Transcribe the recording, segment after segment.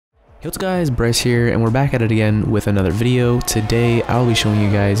Hey what's up guys, Bryce here, and we're back at it again with another video. Today I'll be showing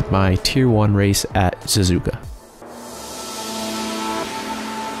you guys my tier 1 race at Suzuka.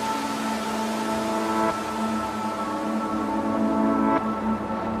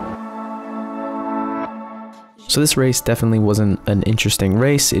 So this race definitely wasn't an interesting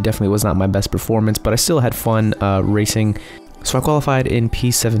race, it definitely was not my best performance, but I still had fun racing. So I qualified in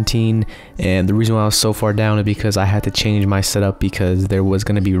P17, and the reason why I was so far down is because I had to change my setup because there was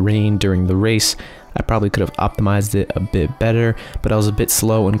going to be rain during the race. I probably could have optimized it a bit better, but I was a bit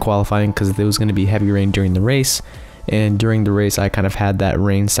slow in qualifying because there was going to be heavy rain during the race. And during the race I kind of had that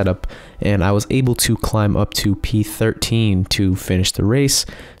rain setup, and I was able to climb up to P13 to finish the race.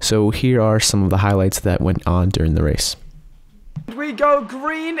 So here are some of the highlights that went on during the race. We go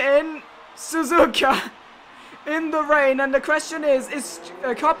green in Suzuka in the rain, and the question is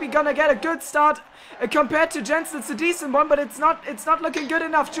Copy gonna get a good start? Compared to Jensen, it's a decent one, but it's not looking good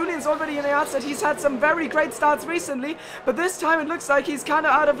enough. Julian's already announced that he's had some very great starts recently, but this time it looks like he's kind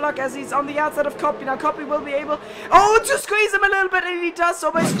of out of luck as he's on the outside of Copy. Now Copy will be able to squeeze him a little bit, and he does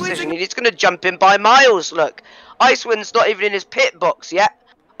so by squeezing. He's going to jump in by miles, look. Icewind's not even in his pit box yet,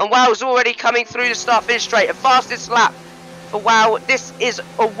 and Wow's already coming through the start-finish straight. A fastest lap for Wow. This is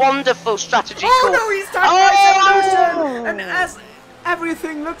a wonderful strategy call. Oh no, he's tagged by Evolution, and as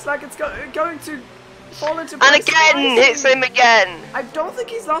everything looks like it's going to fall into place. And again, hits him again. I don't think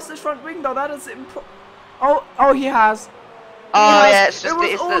he's lost his front wing though. That is oh, he has. Yeah, it's just it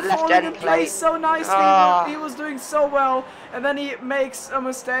was all the left falling in end place plate. so nicely. He was doing so well, and then he makes a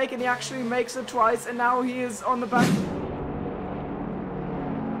mistake, and he actually makes it twice, and now he is on the back.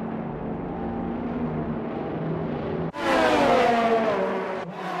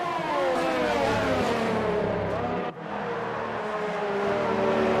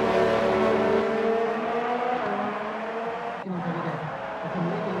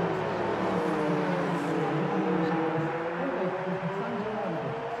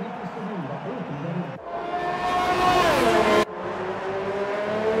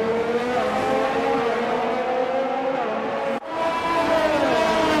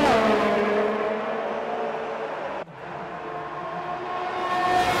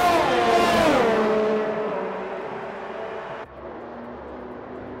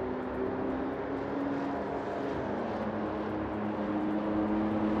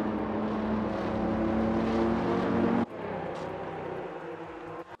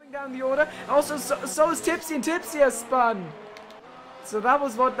 Down the order. Also, so is Tipsy, and Tipsy has spun. So that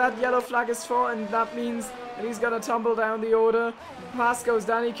was what that yellow flag is for, and that means that he's gonna tumble down the order. Past goes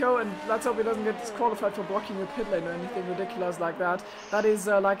Danico, and let's hope he doesn't get disqualified for blocking the pit lane or anything ridiculous like that. That is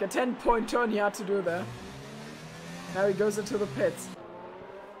like a 10-point turn he had to do there. Now he goes into the pits.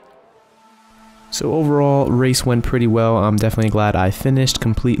 So overall, race went pretty well. I'm definitely glad I finished.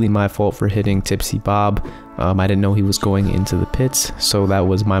 Completely my fault for hitting Tipsy Bob. I didn't know he was going into the pits, so that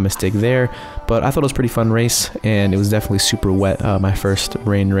was my mistake there. But I thought it was a pretty fun race, and it was definitely super wet, my first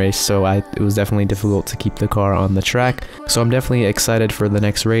rain race, so it was definitely difficult to keep the car on the track. So I'm definitely excited for the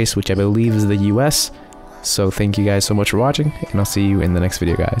next race, which I believe is the US. So thank you guys so much for watching, and I'll see you in the next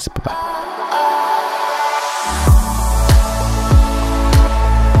video, guys. Bye-bye.